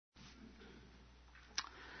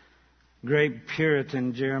Great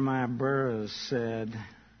Puritan Jeremiah Burroughs said,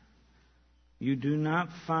 "You do not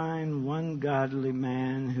find one godly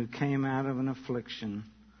man who came out of an affliction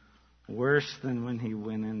worse than when he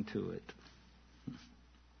went into it."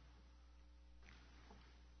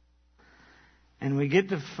 And we get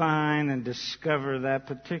to find and discover that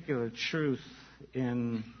particular truth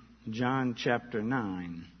in John chapter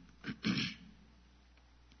 9.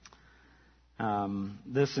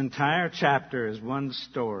 This entire chapter is one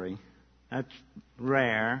story. That's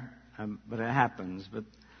rare, but it happens. But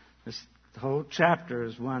this whole chapter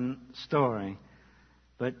is one story.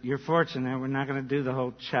 But you're fortunate. We're not going to do the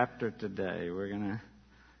whole chapter today.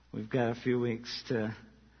 We've got a few weeks to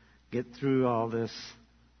get through all this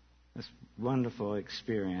wonderful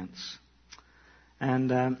experience.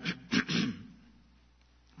 And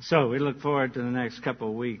so we look forward to the next couple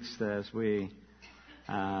of weeks as we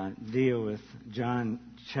deal with John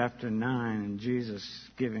chapter 9 and Jesus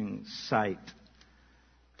giving sight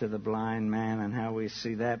to the blind man and how we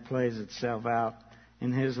see that plays itself out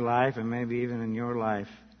in his life and maybe even in your life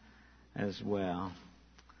as well.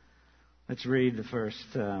 Let's read the first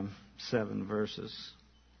 7 verses.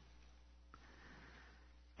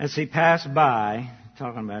 As he passed by,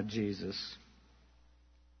 talking about Jesus,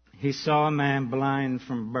 he saw a man blind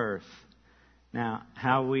from birth. Now,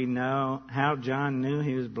 how John knew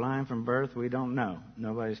he was blind from birth, we don't know.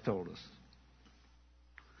 Nobody's told us.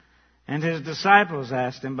 And his disciples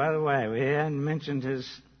asked him, by the way, we hadn't mentioned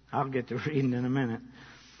I'll get to reading in a minute.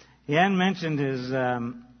 He hadn't mentioned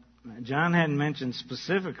John hadn't mentioned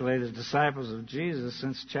specifically the disciples of Jesus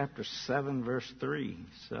since chapter 7, verse 3.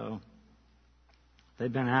 So,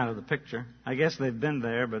 they've been out of the picture. I guess they've been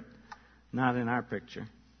there, but not in our picture.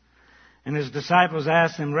 And his disciples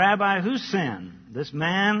asked him, "Rabbi, who sinned, this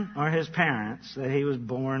man or his parents, that he was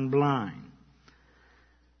born blind?"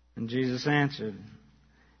 And Jesus answered,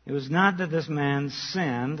 "It was not that this man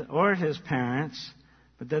sinned or his parents,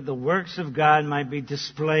 but that the works of God might be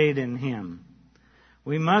displayed in him.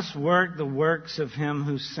 We must work the works of him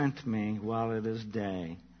who sent me while it is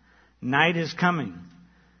day. Night is coming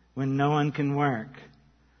when no one can work.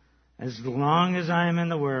 As long as I am in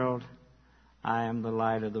the world, I am the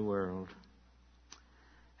light of the world."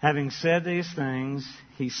 Having said these things,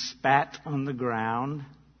 he spat on the ground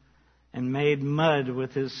and made mud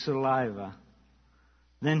with his saliva.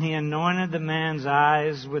 Then he anointed the man's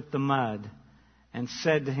eyes with the mud and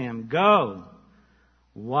said to him, "Go,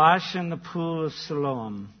 wash in the pool of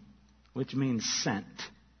Siloam," which means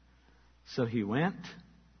sent. So he went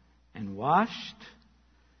and washed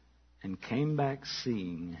and came back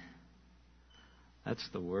seeing. That's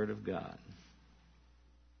the Word of God.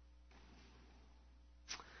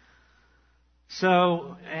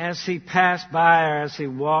 So, as he passed by or as he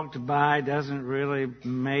walked by doesn't really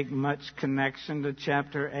make much connection to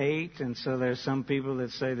chapter 8. And so there's some people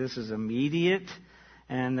that say this is immediate.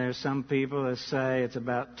 And there's some people that say it's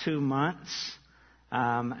about 2 months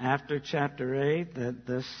after chapter 8 that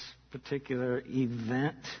this particular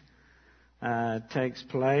event takes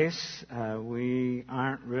place. We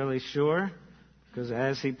aren't really sure, because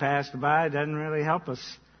as he passed by, it doesn't really help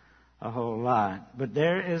us a whole lot. But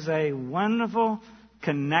there is a wonderful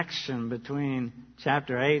connection between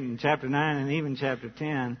chapter 8 and chapter 9 and even chapter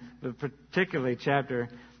 10, but particularly chapter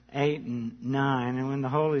 8 and 9. And when the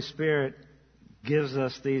Holy Spirit gives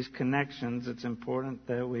us these connections, it's important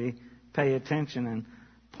that we pay attention and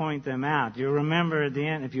point them out. You'll remember at the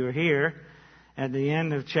end, if you were here, at the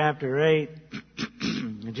end of chapter 8,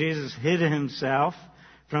 Jesus hid himself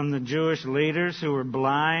from the Jewish leaders who were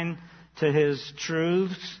blind to his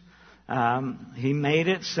truths. He made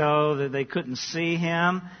it so that they couldn't see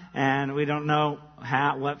him, and we don't know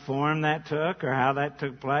what form that took or how that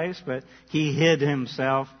took place, but he hid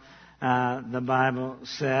himself, the Bible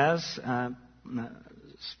says,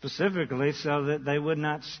 specifically so that they would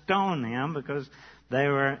not stone him, because they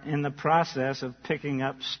were in the process of picking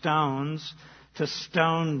up stones to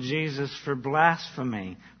stone Jesus for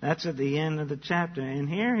blasphemy. That's at the end of the chapter. And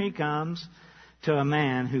here he comes to a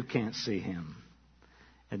man who can't see him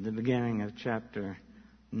at the beginning of chapter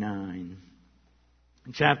 9.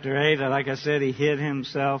 In chapter 8, like I said, he hid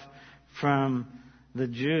himself from the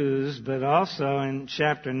Jews, but also in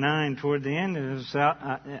chapter 9, toward the end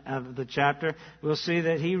of the chapter, we'll see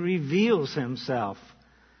that he reveals himself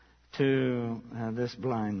to this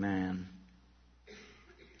blind man.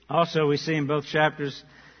 Also, we see in both chapters,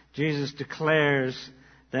 Jesus declares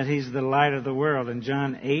that he's the light of the world. In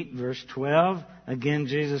John 8, verse 12, again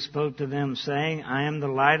Jesus spoke to them, saying, "I am the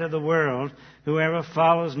light of the world. Whoever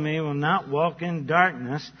follows me will not walk in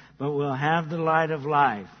darkness, but will have the light of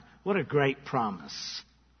life." What a great promise.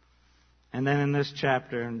 And then in this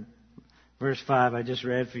chapter, in Verse 5 I just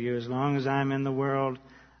read for you. As long as I'm in the world,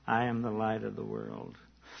 I am the light of the world.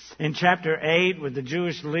 In chapter 8, with the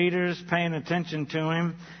Jewish leaders paying attention to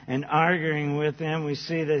him and arguing with him, we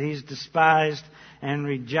see that he's despised and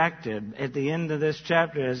rejected. At the end of this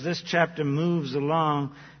chapter, as this chapter moves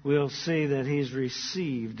along, we'll see that he's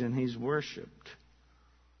received and he's worshipped.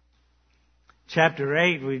 Chapter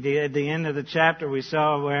 8, at the end of the chapter, we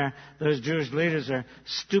saw where those Jewish leaders are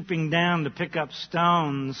stooping down to pick up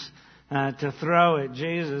stones to throw at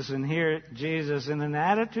Jesus, and here Jesus, in an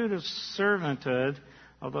attitude of servanthood,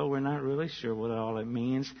 although we're not really sure what all it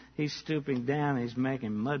means, he's stooping down, he's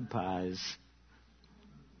making mud pies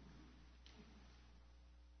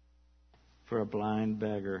for a blind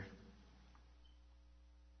beggar.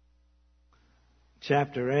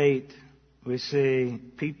 Chapter 8, we see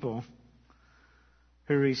people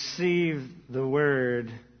who receive the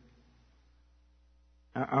word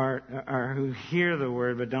or who hear the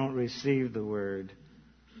word but don't receive the word.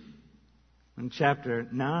 In chapter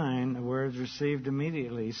 9, the word's received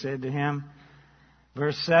immediately. He said to him,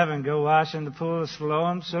 verse 7, go wash in the pool of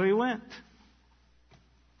Siloam. So he went,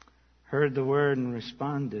 heard the word, and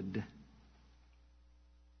responded.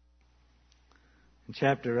 In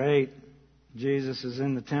chapter 8, Jesus is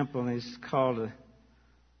in the temple, and he's called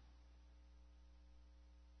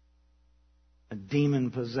a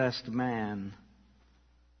demon-possessed man.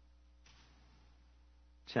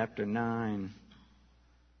 Chapter 9,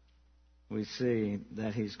 we see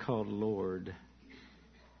that he's called Lord.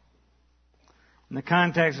 In the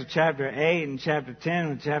context of chapter 8 and chapter 10,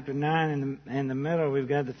 with chapter 9 in the middle, we've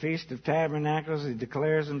got the Feast of Tabernacles. He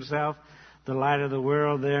declares himself the light of the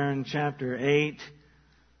world there in chapter 8.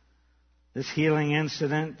 This healing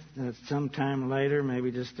incident, sometime later, maybe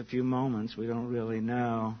just a few moments, we don't really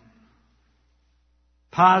know.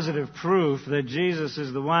 Positive proof that Jesus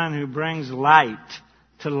is the one who brings light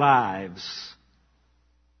to lives.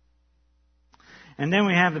 And then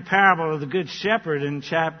we have the parable of the Good Shepherd in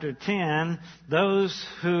chapter 10. Those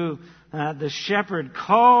who the shepherd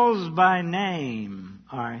calls by name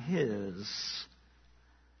are his.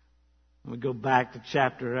 We go back to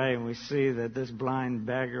chapter 8 and we see that this blind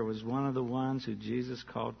beggar was one of the ones who Jesus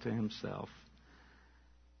called to himself.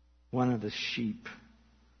 One of the sheep.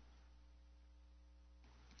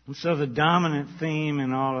 And so the dominant theme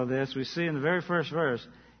in all of this, we see in the very first verse,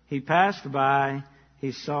 he passed by,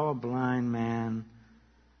 he saw a blind man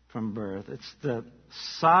from birth. It's the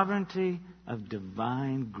sovereignty of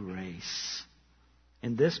divine grace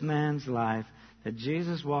in this man's life that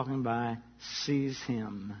Jesus walking by sees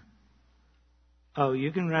him. Oh,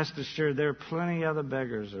 you can rest assured there are plenty other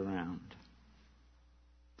beggars around.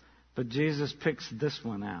 But Jesus picks this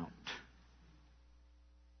one out.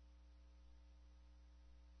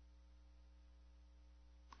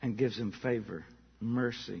 And gives him favor,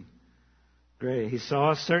 mercy, grace. He saw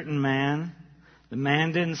a certain man. The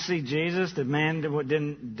man didn't see Jesus. The man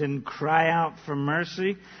didn't cry out for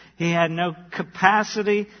mercy. He had no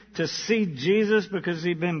capacity to see Jesus because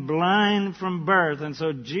he'd been blind from birth. And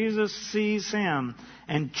so Jesus sees him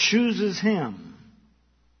and chooses him.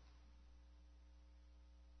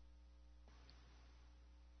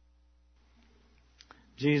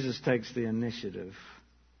 Jesus takes the initiative.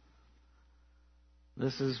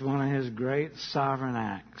 This is one of his great sovereign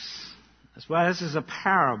acts. That's why this is a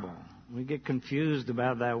parable. We get confused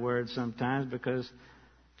about that word sometimes because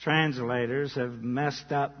translators have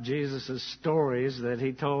messed up Jesus' stories that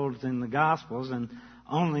he told in the Gospels and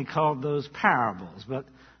only called those parables. But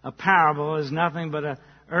a parable is nothing but an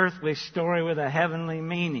earthly story with a heavenly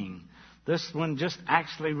meaning. This one just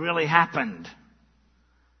actually really happened.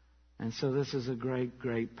 And so this is a great,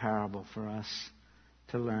 great parable for us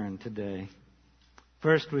to learn today.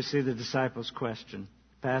 First, we see the disciples' question.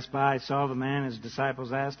 Passed by, saw the man. His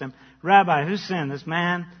disciples asked him, Rabbi, who sinned, this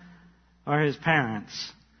man or his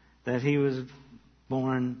parents, that he was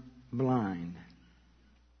born blind?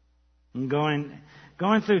 And going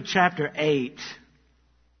through chapter 8,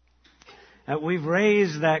 we've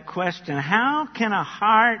raised that question. How can a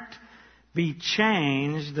heart be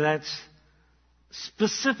changed that's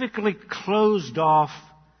specifically closed off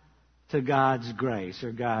to God's grace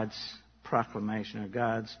or God's proclamation of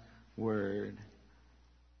God's Word?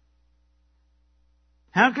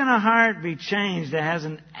 How can a heart be changed that has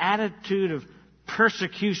an attitude of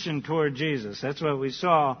persecution toward Jesus? That's what we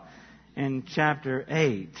saw in chapter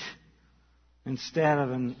 8, instead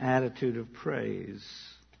of an attitude of praise.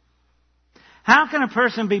 How can a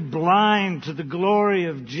person be blind to the glory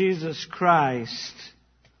of Jesus Christ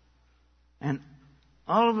and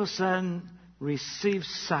all of a sudden receive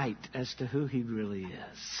sight as to who He really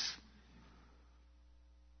is?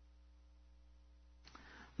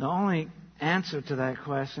 The only answer to that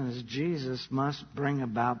question is Jesus must bring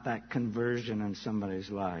about that conversion in somebody's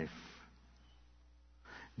life.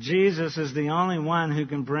 Jesus is the only one who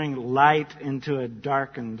can bring light into a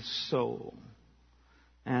darkened soul.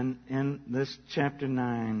 And in this chapter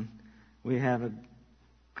 9, we have a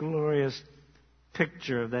glorious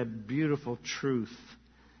picture of that beautiful truth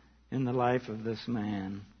in the life of this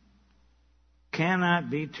man. Cannot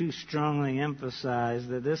be too strongly emphasized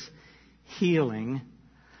that this healing,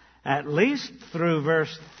 at least through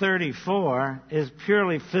verse 34, is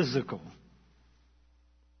purely physical.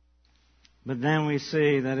 But then we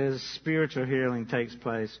see that his spiritual healing takes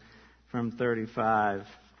place from 35,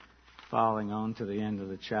 following on to the end of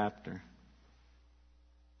the chapter.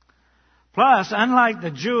 Plus, unlike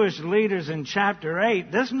the Jewish leaders in chapter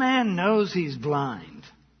 8, this man knows he's blind,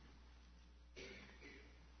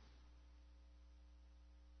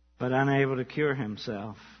 but unable to cure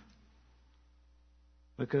himself,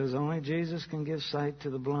 because only Jesus can give sight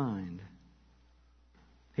to the blind.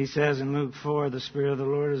 He says in Luke 4, the Spirit of the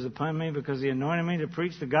Lord is upon me because He anointed me to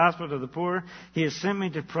preach the gospel to the poor. He has sent me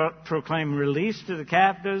to proclaim release to the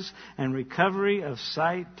captives and recovery of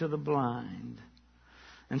sight to the blind.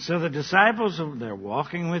 And so the disciples, they're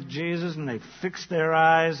walking with Jesus and they fix their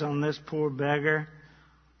eyes on this poor beggar.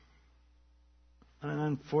 An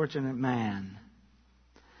unfortunate man.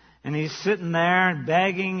 And he's sitting there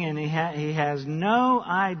begging, and he has no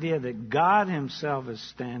idea that God Himself is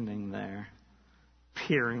standing there,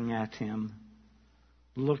 peering at him,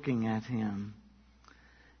 looking at him.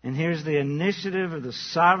 And here's the initiative of the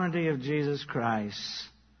sovereignty of Jesus Christ.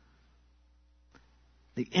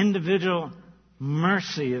 The individual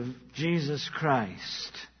mercy of Jesus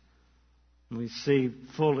Christ. We see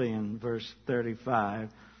fully in verse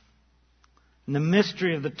 35. And the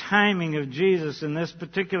mystery of the timing of Jesus in this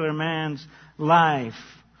particular man's life.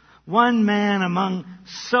 One man among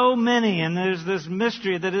so many, and there's this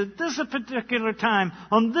mystery that at this particular time,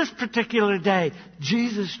 on this particular day,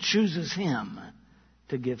 Jesus chooses him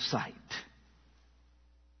to give sight.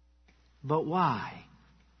 But why?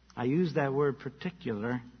 I use that word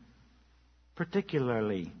particularly.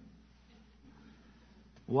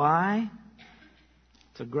 Why?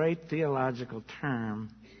 It's a great theological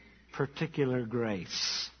term, particular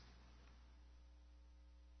grace.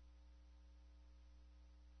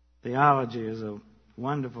 Theology is a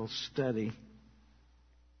wonderful study.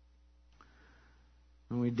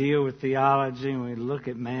 When we deal with theology and we look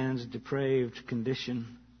at man's depraved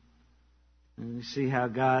condition, and we see how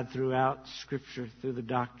God throughout Scripture, through the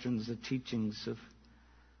doctrines, the teachings of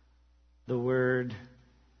the Word,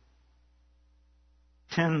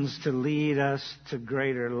 tends to lead us to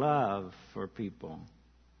greater love for people.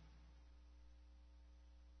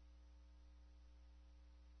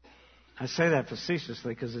 I say that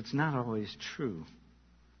facetiously because it's not always true.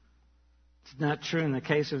 It's not true in the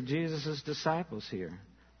case of Jesus' disciples here.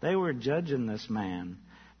 They were judging this man.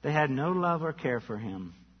 They had no love or care for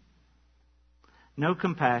him. No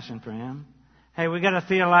compassion for him. Hey, we got a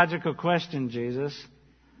theological question, Jesus.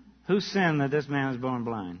 Who sinned that this man was born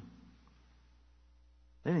blind?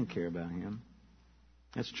 They didn't care about him.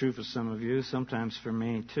 That's true for some of you, sometimes for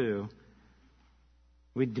me too.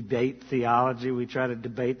 We debate theology. We try to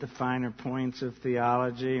debate the finer points of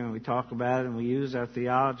theology, and we talk about it, and we use our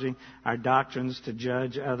theology, our doctrines to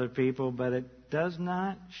judge other people, but it does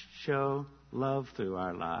not show love through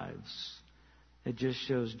our lives. It just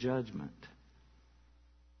shows judgment.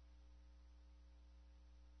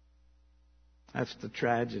 That's the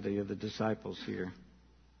tragedy of the disciples here.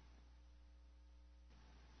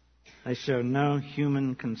 They show no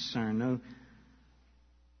human concern, no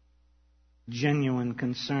genuine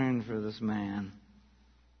concern for this man.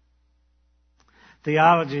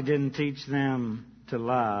 Theology didn't teach them to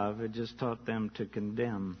love, it just taught them to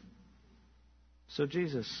condemn. So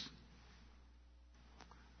Jesus,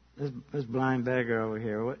 this blind beggar over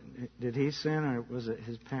here, did he sin or was it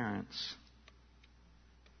his parents?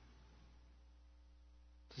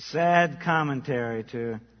 It's a sad commentary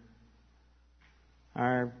to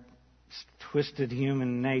our twisted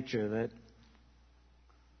human nature that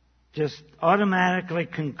just automatically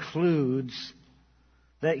concludes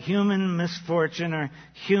that human misfortune or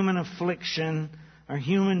human affliction or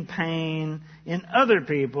human pain in other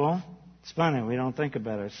people, it's funny, we don't think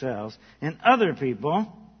about ourselves, in other people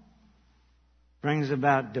brings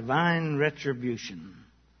about divine retribution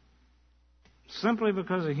simply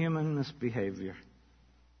because of human misbehavior.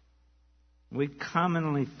 We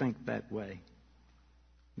commonly think that way.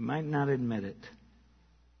 You might not admit it.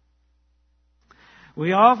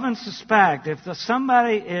 We often suspect if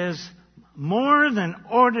somebody is more than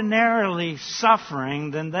ordinarily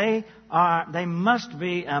suffering, then they must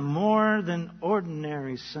be a more than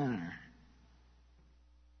ordinary sinner.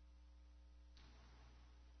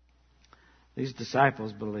 These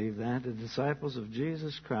disciples believe that, the disciples of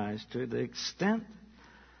Jesus Christ, to the extent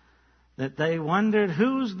that they wondered,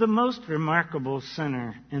 who's the most remarkable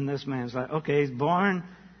sinner in this man's life? Okay,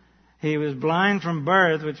 he was blind from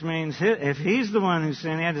birth, which means if he's the one who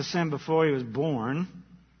sinned, he had to sin before he was born,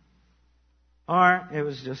 or it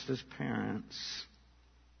was just his parents.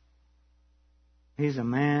 He's a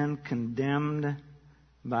man condemned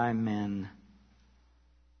by men.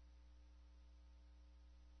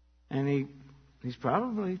 And he's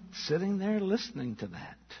probably sitting there listening to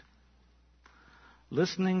that.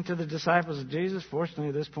 Listening to the disciples of Jesus. Fortunately,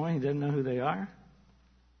 at this point, he doesn't know who they are.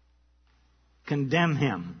 Condemn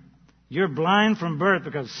him. You're blind from birth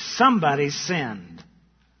because somebody sinned.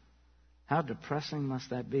 How depressing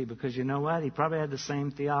must that be? Because you know what? He probably had the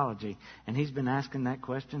same theology. And he's been asking that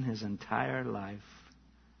question his entire life.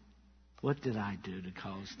 What did I do to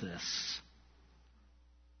cause this?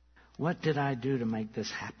 What did I do to make this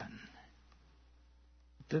happen?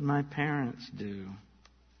 What did my parents do?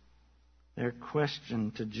 Their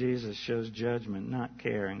question to Jesus shows judgment, not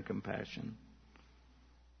care and compassion.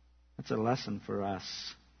 That's a lesson for us.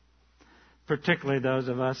 Particularly those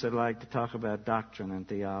of us that like to talk about doctrine and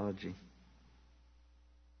theology.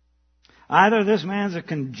 Either this man's a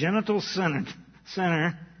congenital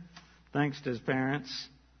sinner, thanks to his parents,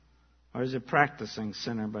 or is a practicing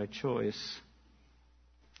sinner by choice.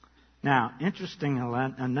 Now, interesting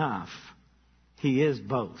enough, he is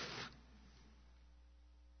both.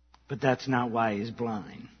 But that's not why he's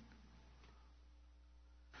blind.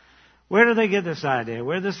 Where do they get this idea?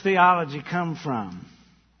 Where does theology come from?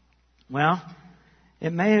 Well,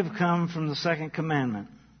 it may have come from the second commandment.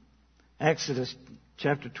 Exodus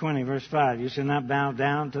chapter 20, verse 5. You shall not bow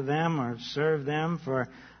down to them or serve them, for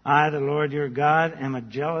I, the Lord your God, am a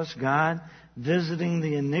jealous God, visiting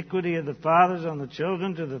the iniquity of the fathers on the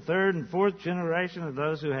children to the third and fourth generation of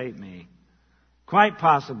those who hate me. Quite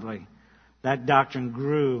possibly, that doctrine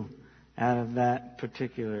grew out of that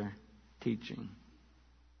particular teaching.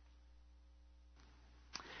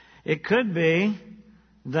 It could be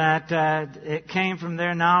that it came from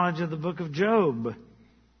their knowledge of the book of Job.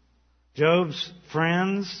 Job's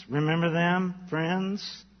friends, remember them? Friends?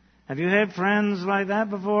 Have you had friends like that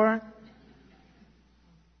before?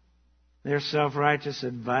 Their self-righteous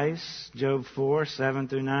advice, Job 4, 7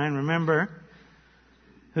 through 9. Remember,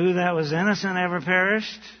 who that was innocent ever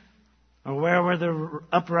perished? Or where were the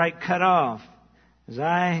upright cut off? As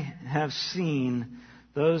I have seen,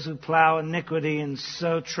 those who plow iniquity and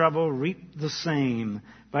sow trouble reap the same.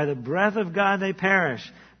 By the breath of God they perish.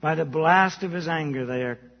 By the blast of his anger they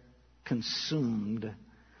are consumed.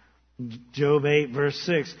 Job 8, verse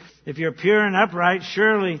 6. If you're pure and upright,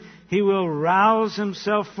 surely he will rouse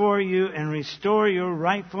himself for you and restore your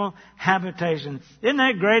rightful habitation. Isn't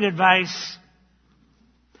that great advice?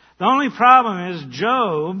 The only problem is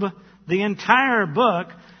Job, the entire book,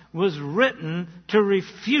 was written to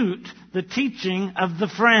refute the teaching of the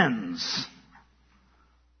friends.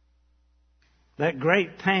 That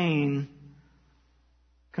great pain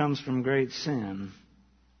comes from great sin.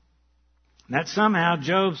 That somehow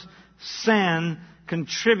Job's sin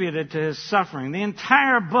contributed to his suffering. The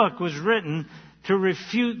entire book was written to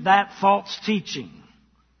refute that false teaching.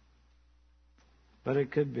 But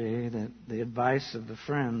it could be that the advice of the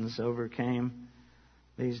friends overcame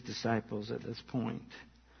these disciples at this point.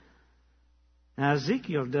 Now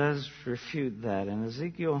Ezekiel does refute that. In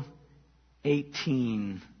Ezekiel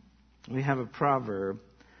 18, we have a proverb.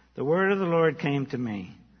 The word of the Lord came to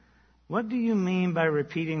me. What do you mean by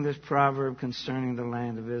repeating this proverb concerning the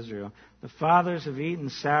land of Israel? The fathers have eaten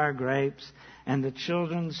sour grapes, and the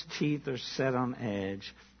children's teeth are set on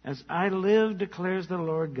edge. As I live, declares the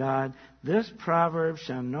Lord God, this proverb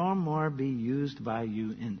shall no more be used by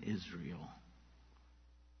you in Israel.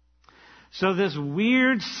 So this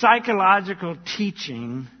weird psychological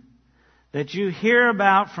teaching that you hear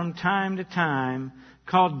about from time to time,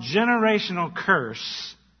 called generational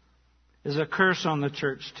curse, is a curse on the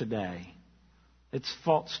church today. It's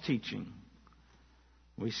false teaching.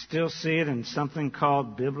 We still see it in something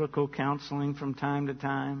called biblical counseling from time to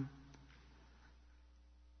time.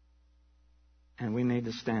 And we need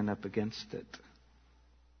to stand up against it.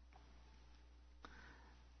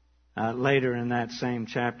 Later in that same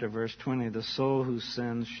chapter, verse 20, the soul who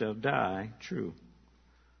sins shall die. True.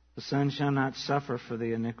 The Son shall not suffer for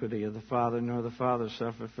the iniquity of the Father, nor the Father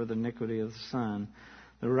suffer for the iniquity of the Son.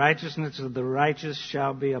 The righteousness of the righteous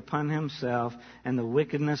shall be upon himself, and the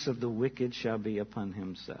wickedness of the wicked shall be upon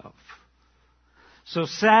himself. So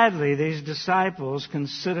sadly, these disciples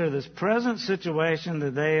consider this present situation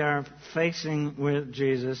that they are facing with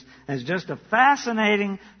Jesus as just a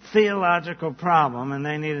fascinating theological problem, and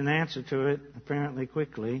they need an answer to it, apparently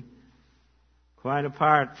quickly, quite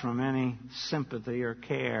apart from any sympathy or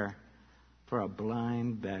care for a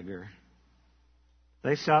blind beggar.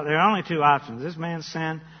 They saw there are only two options. This man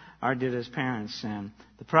sinned, or did his parents sin?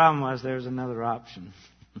 The problem was there was another option.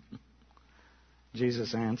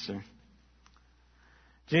 Jesus answered.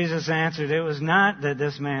 Jesus answered, it was not that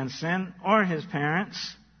this man sinned or his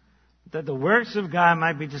parents, that the works of God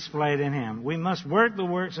might be displayed in him. We must work the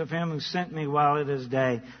works of him who sent me while it is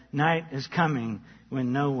day. Night is coming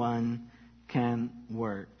when no one can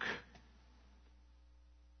work.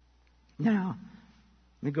 Now,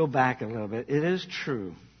 let me go back a little bit. It is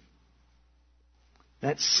true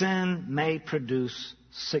that sin may produce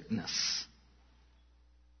sickness.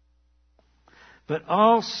 But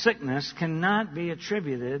all sickness cannot be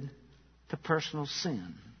attributed to personal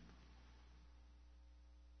sin.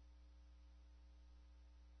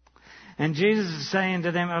 And Jesus is saying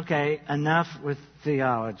to them, okay, enough with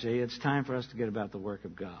theology. It's time for us to get about the work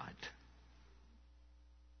of God.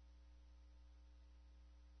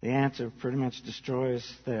 The answer pretty much destroys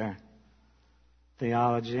their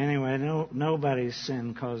theology. Anyway, nobody's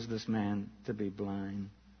sin caused this man to be blind.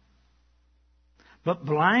 But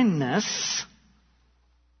blindness,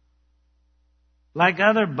 like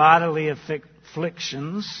other bodily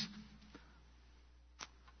afflictions,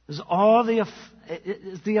 is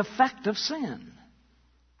the effect of sin.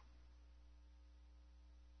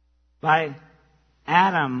 By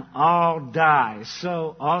Adam all die,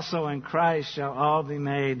 so also in Christ shall all be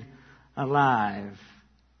made alive.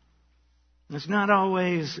 It's not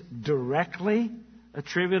always directly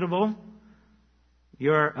attributable,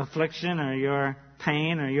 your affliction or your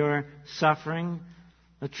pain or your suffering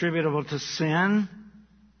attributable to sin,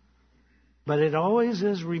 but it always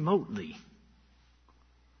is remotely.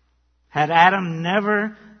 Had Adam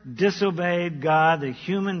never disobeyed God, the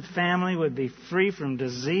human family would be free from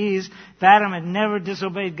disease. If Adam had never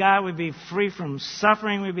disobeyed God, we'd be free from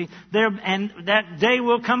suffering. We'd be there, and that day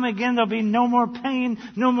will come again. There'll be no more pain,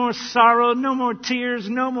 no more sorrow, no more tears,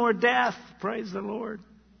 no more death. Praise the Lord.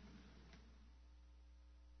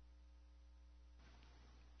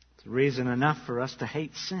 It's reason enough for us to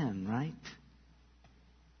hate sin, right?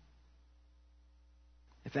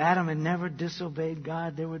 If Adam had never disobeyed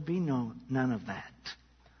God, there would be none of that.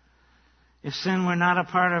 If sin were not a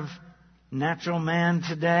part of natural man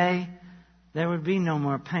today, there would be no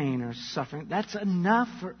more pain or suffering. That's enough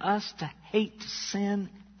for us to hate sin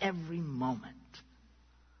every moment.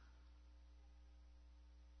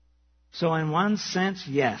 So in one sense,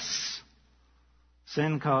 yes,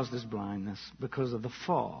 sin caused us blindness because of the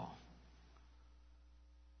fall,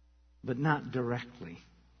 but not directly.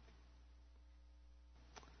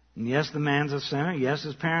 And yes, the man's a sinner. Yes,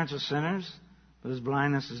 his parents are sinners, but his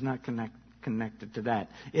blindness is not connected to that.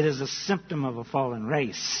 It is a symptom of a fallen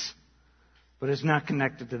race, but it's not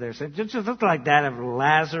connected to their sin. Just look like that of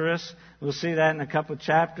Lazarus. We'll see that in a couple of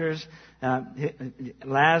chapters.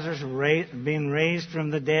 Lazarus being raised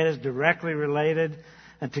from the dead is directly related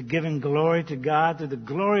to giving glory to God through the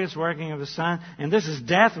glorious working of His Son. And this is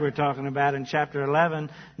death we're talking about in chapter 11,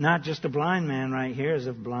 not just a blind man right here, as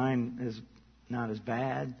if blind is not as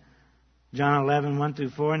bad. John 11, 1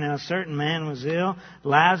 through 4. Now a certain man was ill,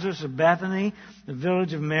 Lazarus of Bethany, the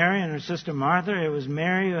village of Mary and her sister Martha. It was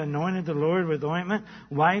Mary who anointed the Lord with ointment,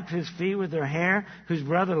 wiped His feet with her hair, whose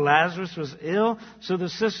brother Lazarus was ill. So the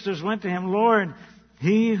sisters went to Him, Lord,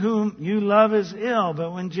 he whom you love is ill.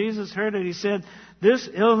 But when Jesus heard it, He said, this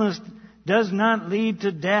illness does not lead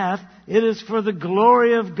to death. It is for the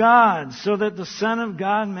glory of God, so that the Son of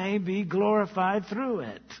God may be glorified through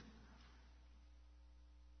it.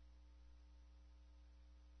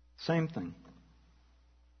 Same thing.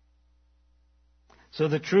 So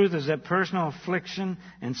the truth is that personal affliction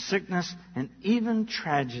and sickness and even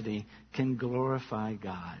tragedy can glorify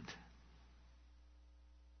God.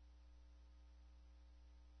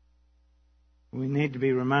 We need to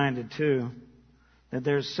be reminded, too, that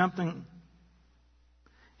there's something,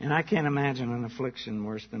 and I can't imagine an affliction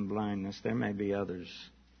worse than blindness. There may be others,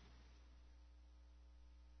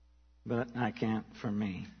 but I can't for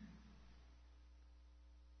me.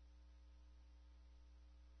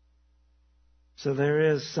 So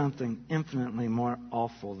there is something infinitely more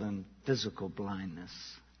awful than physical blindness.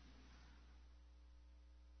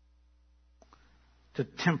 To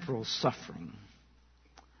temporal suffering.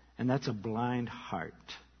 And that's a blind heart.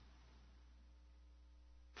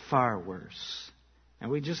 Far worse. And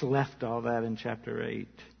we just left all that in chapter 8.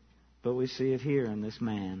 But we see it here in this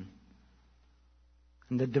man.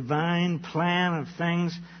 In the divine plan of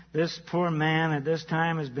things, this poor man at this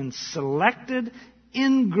time has been selected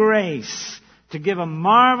in grace to give a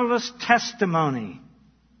marvelous testimony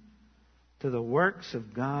to the works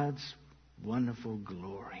of God's wonderful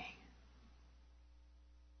glory.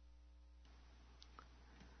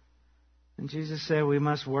 And Jesus said, we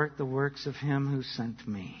must work the works of Him who sent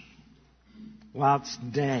me. While it's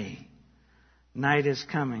day, night is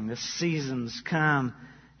coming. The seasons come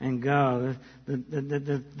and go.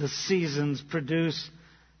 The seasons produce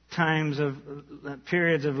times of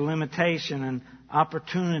periods of limitation and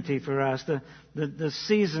opportunity for us. The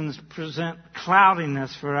seasons present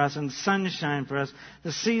cloudiness for us and sunshine for us.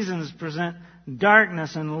 The seasons present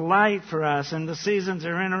darkness and light for us. And the seasons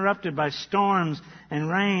are interrupted by storms and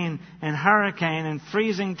rain and hurricane and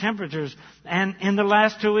freezing temperatures. And in the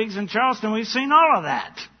last 2 weeks in Charleston, we've seen all of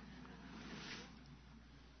that.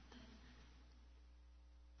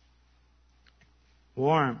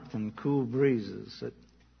 Warmth and cool breezes.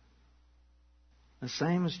 The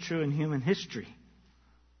same is true in human history,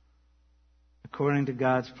 according to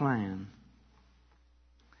God's plan.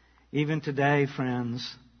 Even today,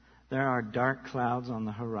 friends, there are dark clouds on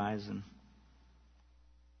the horizon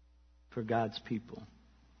for God's people.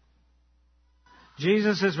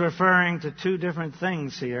 Jesus is referring to two different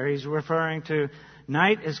things here. He's referring to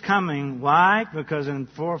night is coming. Why? Because in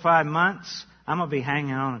 4 or 5 months, I'm going to be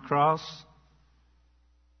hanging on a cross.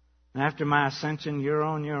 And after my ascension, you're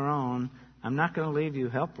on your own. I'm not going to leave you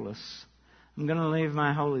helpless. I'm going to leave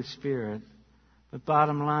my Holy Spirit. But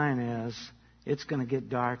bottom line is, it's going to get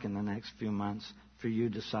dark in the next few months for you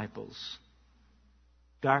disciples.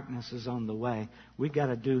 Darkness is on the way. We've got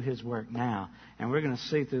to do His work now. And we're going to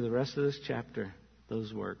see through the rest of this chapter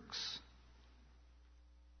those works.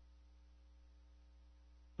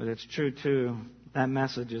 But it's true, too, that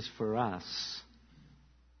message is for us.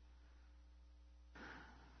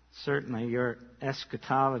 Certainly, your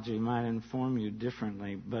eschatology might inform you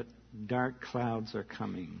differently, but dark clouds are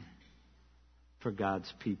coming for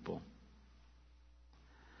God's people.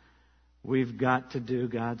 We've got to do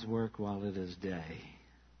God's work while it is day.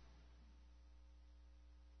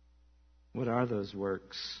 What are those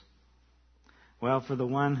works? Well, for the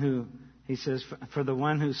one who, he says, for the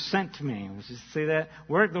one who sent me. See that?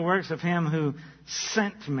 Work the works of Him who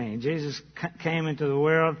sent me. Jesus came into the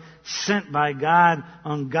world sent by God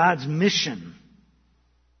on God's mission.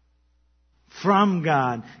 From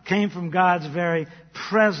God. Came from God's very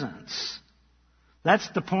presence. That's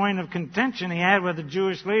the point of contention he had with the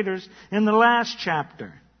Jewish leaders in the last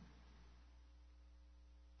chapter.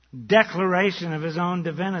 Declaration of His own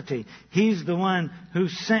divinity. He's the one who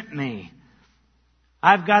sent me.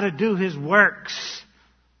 I've got to do His works.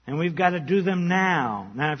 And we've got to do them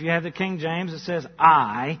now. Now, if you have the King James, it says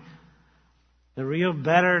I. The real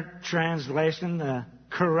better translation, the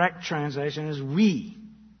correct translation is we.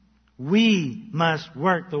 We must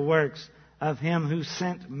work the works of Him who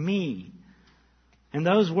sent me. And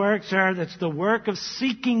those works are, that's the work of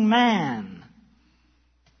seeking man.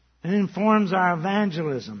 It informs our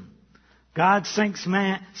evangelism. God seeks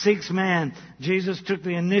man. Jesus took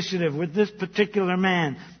the initiative with this particular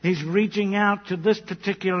man. He's reaching out to this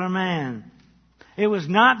particular man. It was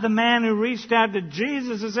not the man who reached out to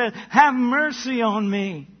Jesus and said, have mercy on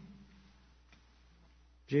me.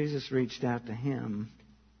 Jesus reached out to him.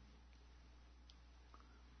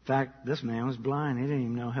 In fact, this man was blind. He didn't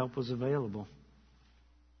even know help was available.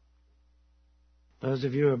 Those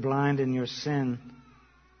of you who are blind in your sin,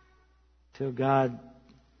 till God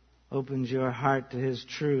opens your heart to His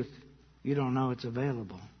truth, you don't know it's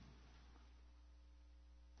available.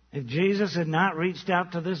 If Jesus had not reached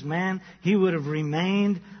out to this man, he would have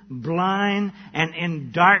remained blind and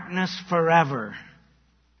in darkness forever.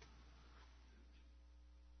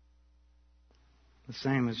 The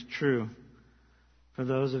same is true for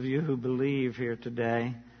those of you who believe here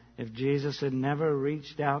today. If Jesus had never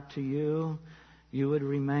reached out to you, you would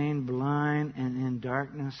remain blind and in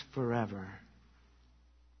darkness forever.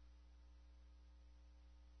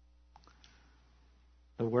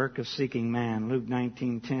 The work of seeking man. Luke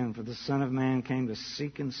 19:10, for the Son of Man came to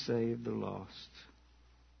seek and save the lost.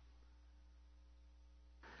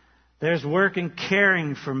 There's work in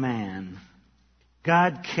caring for man.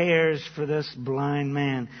 God cares for this blind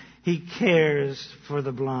man. He cares for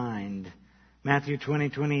the blind. Matthew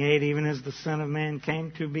 20:28, even as the Son of Man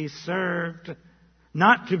came to be served,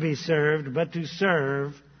 not to be served, but to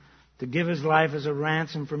serve, to give His life as a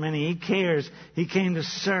ransom for many. He cares. He came to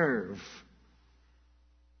serve.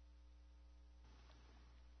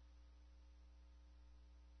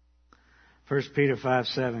 1 Peter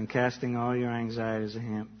 5:7, casting all your anxieties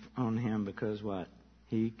on Him because what?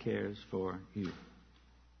 He cares for you.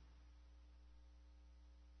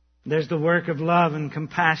 There's the work of love and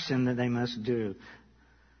compassion that they must do.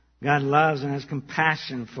 God loves and has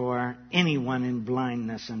compassion for anyone in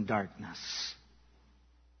blindness and darkness.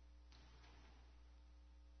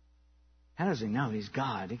 How does He know He's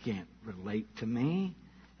God? He can't relate to me.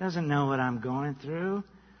 He doesn't know what I'm going through.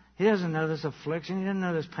 He doesn't know this affliction. He doesn't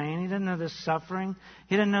know this pain. He doesn't know this suffering.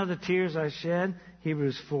 He doesn't know the tears I shed.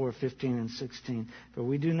 Hebrews 4:15 and 16. For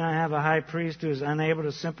we do not have a high priest who is unable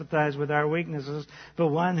to sympathize with our weaknesses, but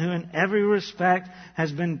one who in every respect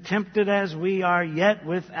has been tempted as we are, yet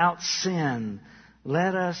without sin.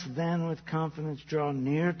 Let us then with confidence draw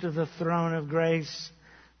near to the throne of grace,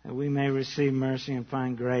 that we may receive mercy and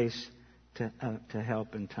find grace to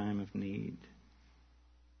help in time of need.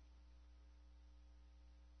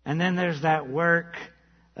 And then there's that work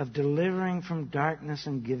of delivering from darkness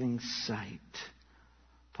and giving sight.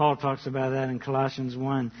 Paul talks about that in Colossians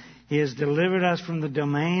 1. He has delivered us from the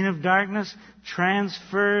domain of darkness,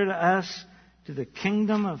 transferred us to the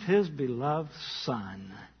kingdom of His beloved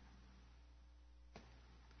Son.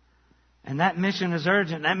 And that mission is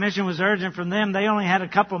urgent. That mission was urgent from them. They only had a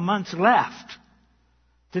couple months left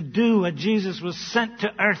to do what Jesus was sent to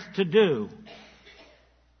earth to do.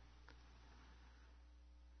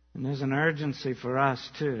 And there's an urgency for us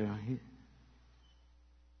too.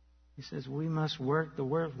 He says we must work the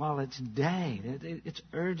work while it's day. It's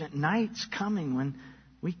urgent. Night's coming when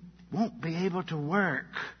we won't be able to work.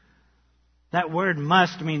 That word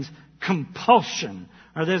must means compulsion,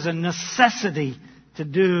 or there's a necessity to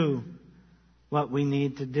do what we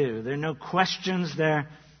need to do. There are no questions. There are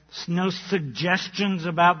no suggestions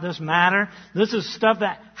about this matter. This is stuff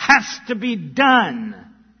that has to be done.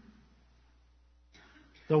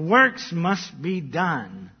 The works must be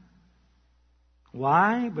done.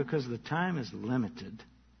 Why? Because the time is limited.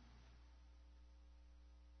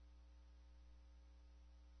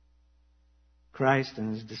 Christ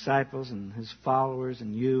and His disciples and His followers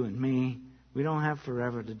and you and me, we don't have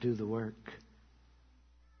forever to do the work.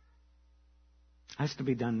 It has to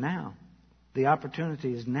be done now. The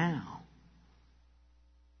opportunity is now.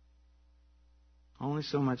 Only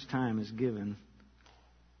so much time is given.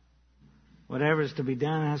 Whatever is to be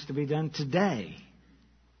done has to be done today,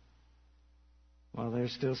 while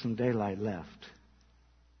there's still some daylight left.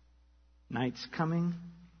 Night's coming,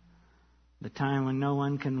 the time when no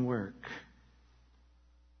one can work.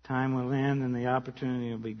 Time will end and the opportunity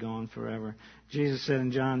will be gone forever. Jesus said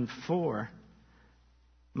in John 4,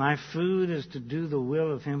 my food is to do the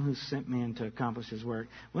will of Him who sent me and to accomplish His work.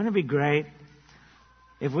 Wouldn't it be great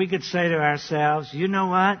if we could say to ourselves, you know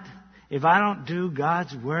what? If I don't do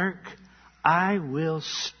God's work, I will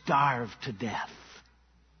starve to death,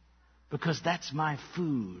 because that's my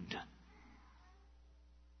food.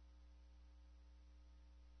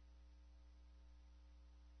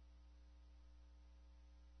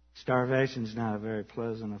 Starvation's not a very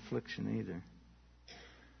pleasant affliction either.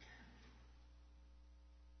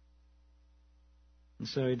 And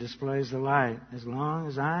so He displays the light. As long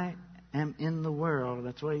as I am in the world,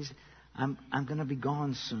 that's what He's. I'm going to be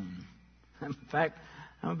gone soon. In fact,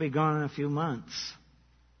 I'm going to be gone in a few months.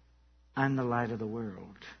 I'm the light of the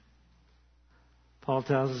world. Paul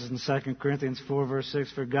tells us in 2 Corinthians 4, verse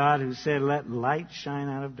 6, for God who said, let light shine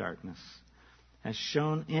out of darkness, has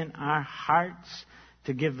shone in our hearts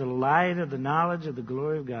to give the light of the knowledge of the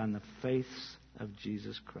glory of God in the face of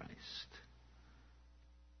Jesus Christ.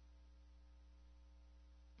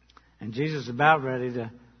 And Jesus is about ready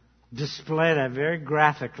to display that very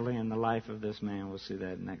graphically in the life of this man. We'll see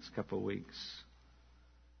that in the next couple of weeks.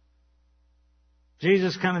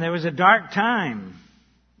 Jesus coming, there was a dark time.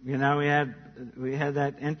 You know, we had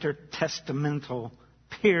that intertestamental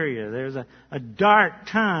period. There's a dark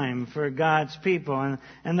time for God's people.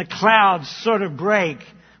 And the clouds sort of break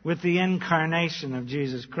with the incarnation of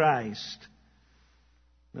Jesus Christ.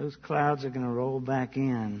 Those clouds are going to roll back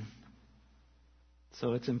in.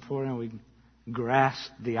 So it's important we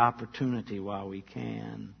grasp the opportunity while we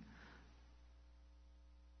can.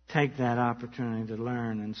 Take that opportunity to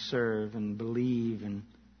learn and serve and believe and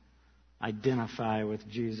identify with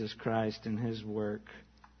Jesus Christ and His work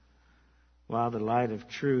while the light of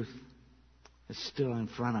truth is still in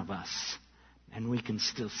front of us and we can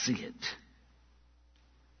still see it.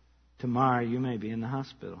 Tomorrow you may be in the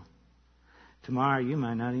hospital. Tomorrow you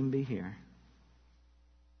might not even be here.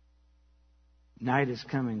 Night is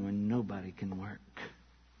coming when nobody can work.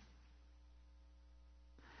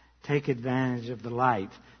 Take advantage of the light.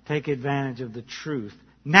 Take advantage of the truth.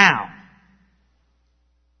 Now!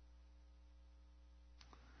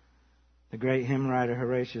 The great hymn writer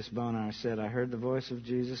Horatius Bonar said, I heard the voice of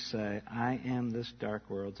Jesus say, I am this dark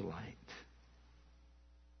world's light.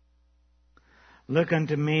 Look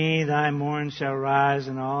unto me, thy morn shall rise,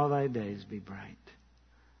 and all thy days be bright.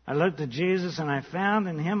 I looked at Jesus, and I found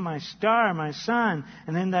in him my star, my sun,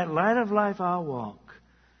 and in that light of life I'll walk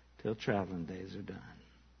till traveling days are done.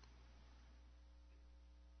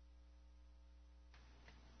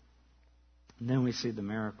 And then we see the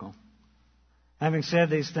miracle. Having said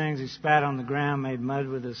these things, he spat on the ground, made mud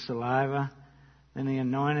with his saliva. Then he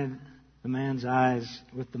anointed the man's eyes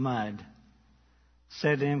with the mud.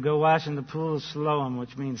 Said to him, go wash in the pool of Siloam,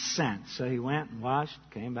 which means sent. So he went and washed,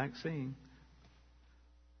 came back seeing.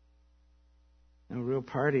 No real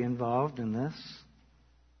party involved in this.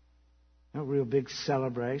 No real big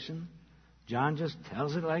celebration. John just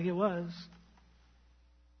tells it like it was.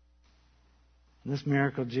 In this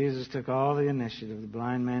miracle, Jesus took all the initiative. The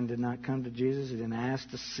blind man did not come to Jesus. He didn't ask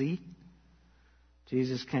to see.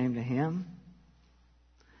 Jesus came to him.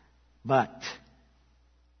 But,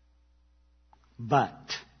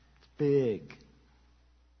 it's big.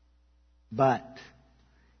 But,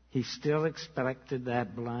 he still expected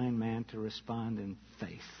that blind man to respond in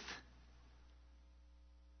faith.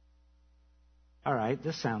 All right,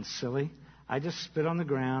 this sounds silly. I just spit on the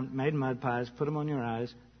ground, made mud pies, put them on your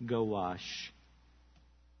eyes, go wash.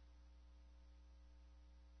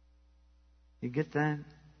 You get that?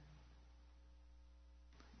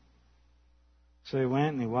 So he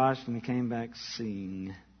went and he washed and he came back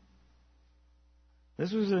seeing.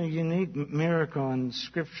 This was a unique miracle in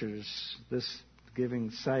Scriptures, this giving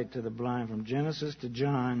sight to the blind. From Genesis to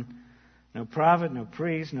John, no prophet, no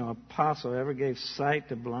priest, no apostle ever gave sight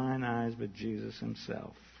to blind eyes but Jesus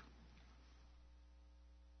himself.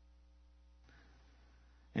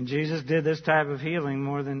 And Jesus did this type of healing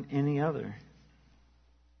more than any other.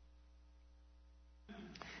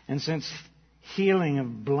 And since healing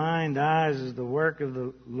of blind eyes is the work of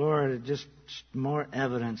the Lord, it's just more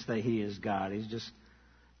evidence that He is God. He's just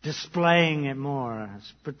displaying it more,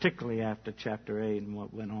 particularly after chapter 8 and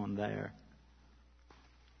what went on there.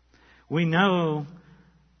 We know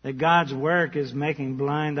that God's work is making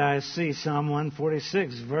blind eyes see. Psalm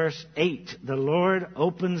 146, verse 8. The Lord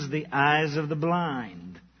opens the eyes of the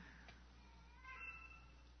blind.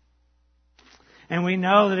 And we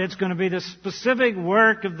know that it's going to be the specific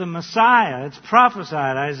work of the Messiah. It's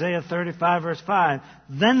prophesied, Isaiah 35, verse 5.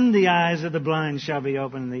 Then the eyes of the blind shall be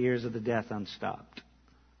opened and the ears of the deaf unstopped.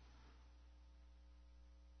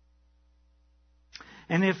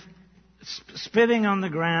 And if spitting on the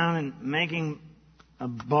ground and making a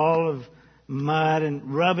ball of mud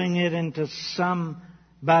and rubbing it into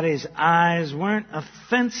somebody's eyes weren't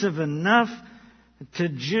offensive enough to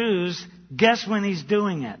Jews, guess when he's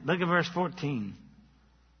doing it? Look at verse 14.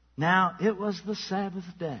 Now, it was the Sabbath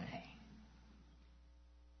day.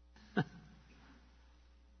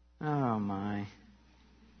 Oh, my.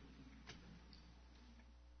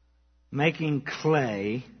 Making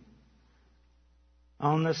clay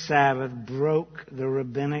on the Sabbath broke the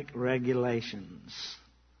rabbinic regulations.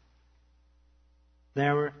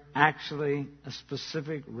 There were actually a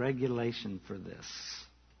specific regulation for this.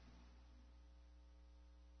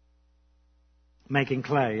 Making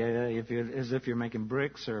clay, as if you're making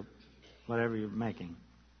bricks or whatever you're making.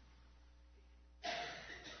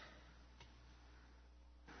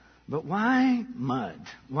 But why mud?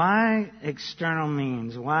 Why external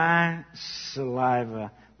means? Why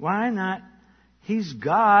saliva? Why not? He's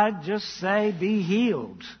God. Just say, be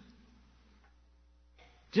healed.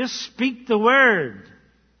 Just speak the word.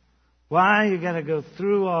 Why you got to go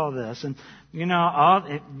through all this? And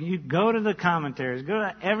you go to the commentaries, go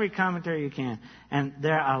to every commentary you can, and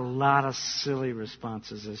there are a lot of silly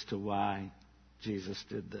responses as to why Jesus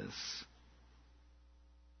did this.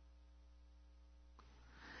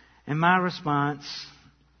 And my response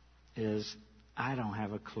is, I don't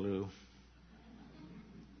have a clue.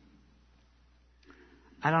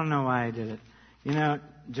 I don't know why I did it.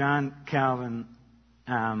 John Calvin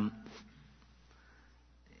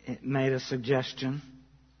made a suggestion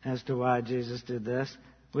as to why Jesus did this,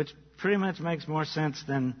 which pretty much makes more sense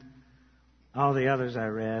than all the others I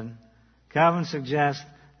read. Calvin suggests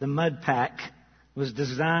the mud pack was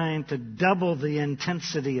designed to double the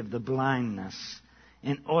intensity of the blindness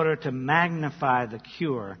in order to magnify the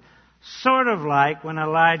cure. Sort of like when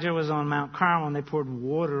Elijah was on Mount Carmel and they poured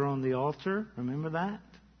water on the altar. Remember that?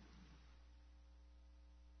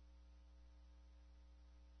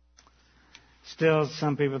 Still,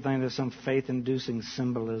 some people think there's some faith-inducing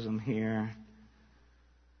symbolism here.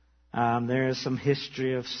 There is some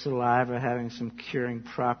history of saliva having some curing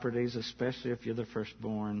properties, especially if you're the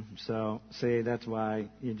firstborn. So, see, that's why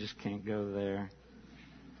you just can't go there.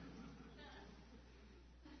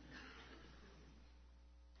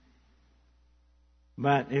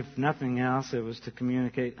 But if nothing else, it was to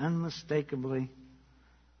communicate unmistakably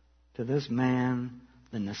to this man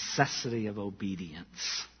the necessity of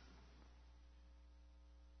obedience.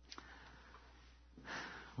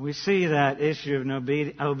 We see that issue of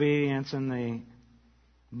obedience in the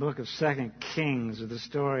book of 2 Kings, with the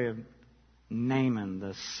story of Naaman,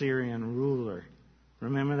 the Syrian ruler.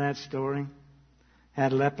 Remember that story?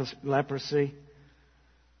 Had leprosy.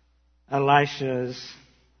 Elisha is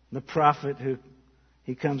the prophet who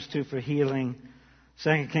he comes to for healing.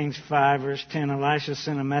 2 Kings 5, verse 10, Elisha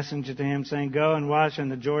sent a messenger to him saying, "Go and wash in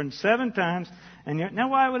the Jordan 7 times." Now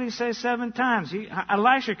why would he say 7 times?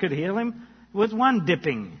 Elisha could heal him with 1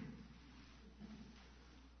 dipping.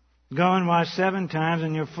 "Go and wash 7 times,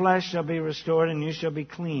 and your flesh shall be restored, and you shall be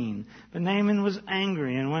clean." But Naaman was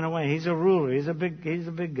angry and went away. He's a ruler. He's a big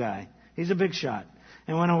guy. He's a big shot.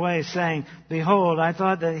 And went away saying, "Behold, I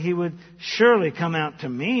thought that he would surely come out to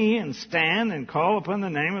me and stand and call upon the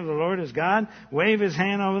name of the Lord his God, wave his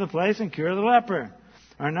hand over the place and cure the leper.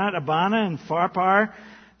 Are not Abana and Pharpar,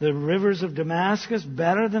 the rivers of Damascus,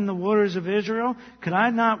 better than the waters of Israel? Could I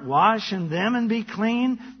not wash in them and be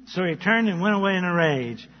clean?" So he turned and went away in a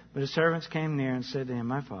rage. But his servants came near and said to him,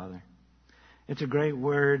 "My father, it's a great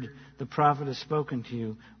word the prophet has spoken to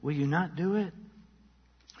you. Will you not do it?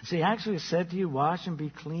 So he actually said to you, 'Wash and be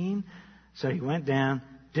clean.'" So he went down,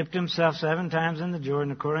 dipped himself 7 times in the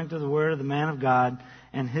Jordan, according to the word of the man of God,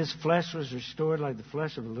 and his flesh was restored like the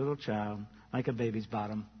flesh of a little child, like a baby's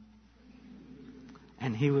bottom.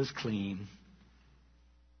 And he was clean.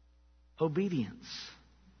 Obedience.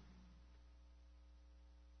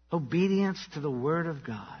 Obedience to the word of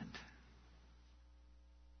God.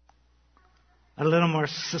 A little more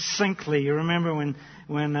succinctly, you remember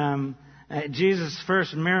when Jesus'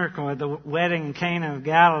 first miracle at the wedding in Cana of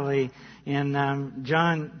Galilee in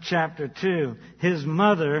John chapter 2, his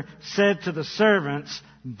mother said to the servants,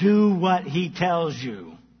 "Do what he tells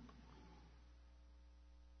you."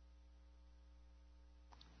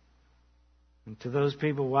 And to those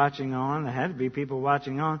people watching on, there had to be people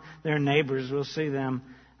watching on, their neighbors, we'll see them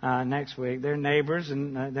next week. Their neighbors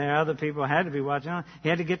and their other people had to be watching on. He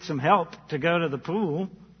had to get some help to go to the pool.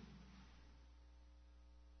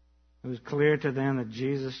 It was clear to them that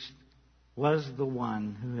Jesus was the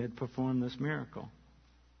one who had performed this miracle.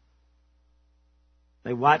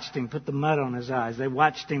 They watched him put the mud on his eyes. They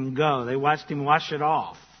watched him go. They watched him wash it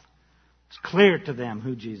off. It's clear to them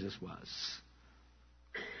who Jesus was.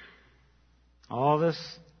 All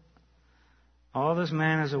this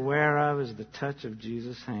man is aware of is the touch of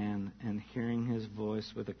Jesus' hand and hearing his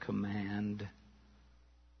voice with a command.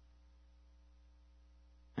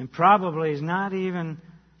 And probably he's not even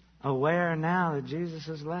aware now that Jesus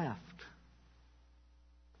has left.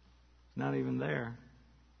 Not even there.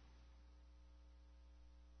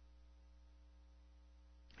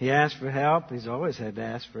 He asked for help. He's always had to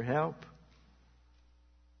ask for help.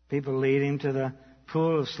 People lead him to the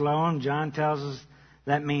pool of Siloam. John tells us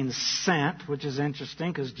that means sent, which is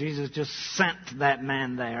interesting because Jesus just sent that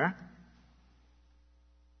man there.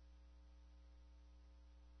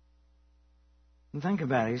 And think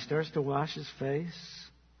about it. He starts to wash his face.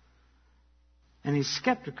 And he's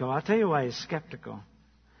skeptical. I'll tell you why he's skeptical.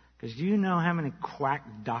 Because do you know how many quack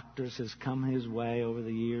doctors has come his way over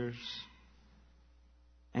the years?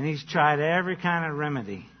 And he's tried every kind of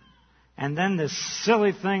remedy. And then this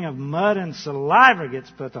silly thing of mud and saliva gets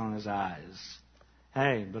put on his eyes.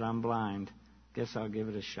 Hey, but I'm blind. Guess I'll give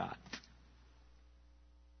it a shot.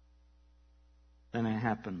 Then it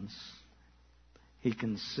happens. He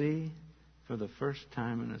can see for the first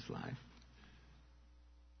time in his life.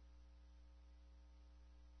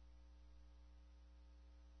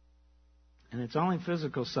 And it's only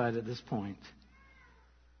physical sight at this point.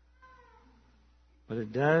 But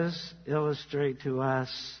it does illustrate to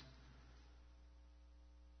us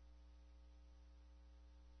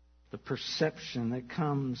the perception that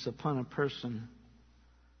comes upon a person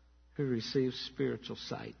who receives spiritual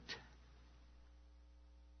sight.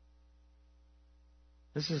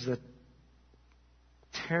 This is a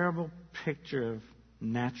terrible picture of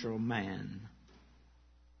natural man.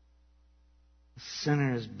 The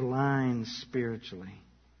sinner is blind spiritually.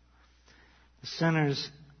 The sinner's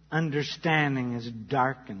understanding is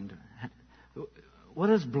darkened. What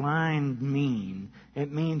does blind mean?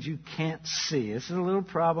 It means you can't see. This is a little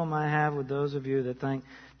problem I have with those of you that think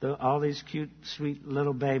all these cute, sweet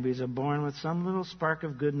little babies are born with some little spark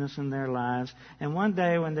of goodness in their lives, and one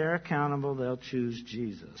day when they're accountable, they'll choose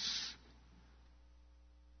Jesus.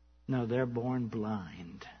 No, they're born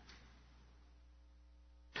blind.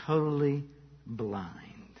 Totally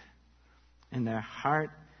blind. And their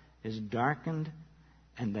heart is darkened,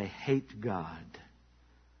 and they hate God.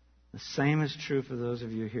 The same is true for those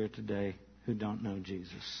of you here today who don't know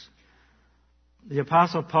Jesus. The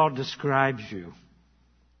Apostle Paul describes you.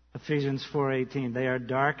 Ephesians 4:18. They are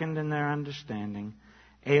darkened in their understanding,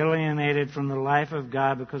 alienated from the life of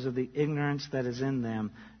God because of the ignorance that is in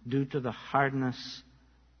them due to the hardness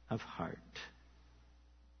of heart.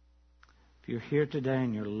 If you're here today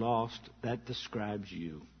and you're lost, that describes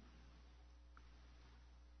you.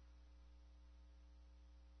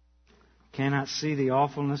 Cannot see the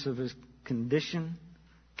awfulness of his condition.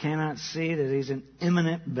 Cannot see that he's in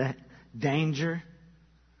imminent danger.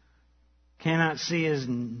 Cannot see his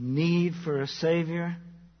need for a Savior.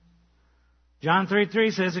 John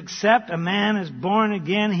 3:3 says, except a man is born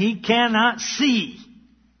again, he cannot see.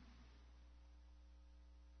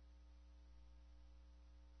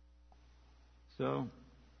 So,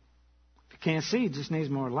 if you can't see, he just needs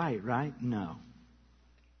more light, right? No.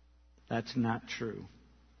 That's not true.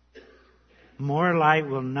 More light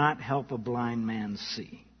will not help a blind man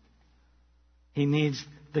see. He needs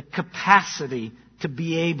the capacity to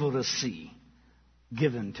be able to see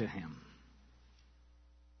given to him.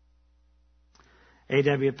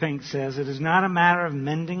 A.W. Pink says, it is not a matter of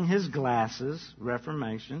mending his glasses,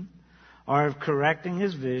 Reformation, or of correcting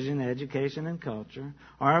his vision, education and culture,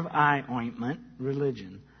 or of eye ointment,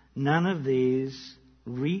 religion. None of these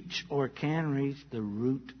reach or can reach the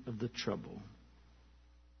root of the trouble.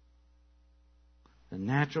 The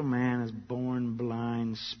natural man is born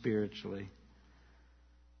blind spiritually.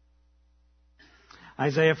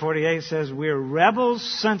 Isaiah 48 says, we're rebels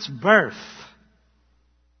since birth.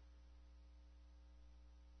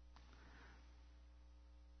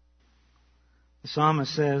 The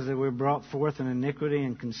psalmist says that we're brought forth in iniquity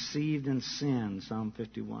and conceived in sin, Psalm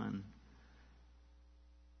 51.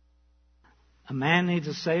 A man needs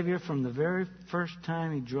a Savior from the very first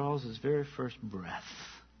time he draws his very first breath.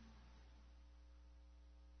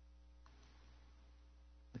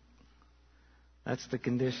 That's the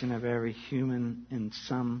condition of every human in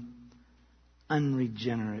some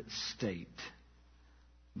unregenerate state.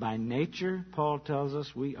 By nature, Paul tells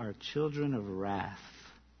us, we are children of wrath.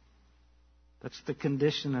 That's the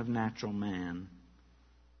condition of natural man.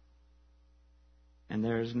 And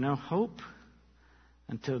there is no hope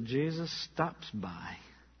until Jesus stops by,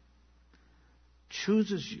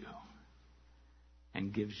 chooses you,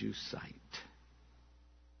 and gives you sight.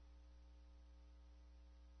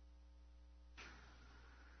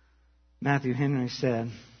 Matthew Henry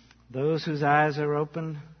said, those whose eyes are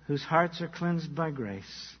opened, whose hearts are cleansed by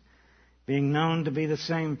grace, being known to be the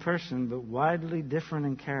same person but widely different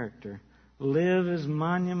in character, live as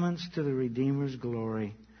monuments to the Redeemer's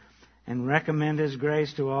glory and recommend His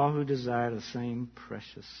grace to all who desire the same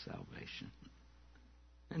precious salvation.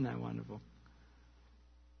 Isn't that wonderful?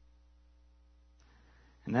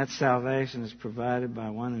 And that salvation is provided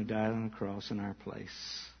by one who died on the cross in our place.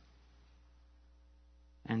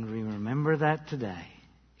 And we remember that today,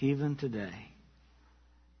 even today,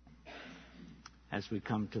 as we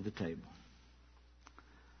come to the table.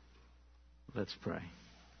 Let's pray.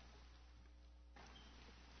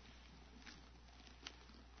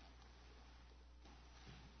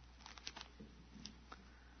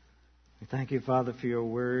 We thank you, Father, for your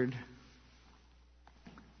word.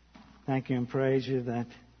 Thank you and praise you that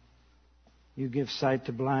you give sight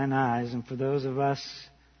to blind eyes. And for those of us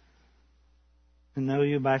who know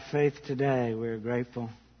you by faith today, we're grateful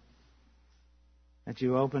that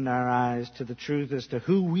you opened our eyes to the truth as to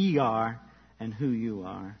who we are and who you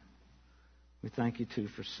are. We thank you, too,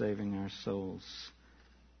 for saving our souls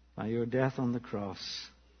by your death on the cross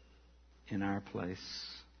in our place.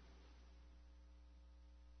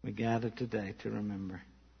 We gather today to remember.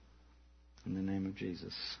 In the name of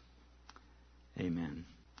Jesus. Amen.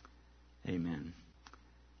 Amen.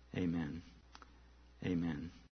 Amen. Amen.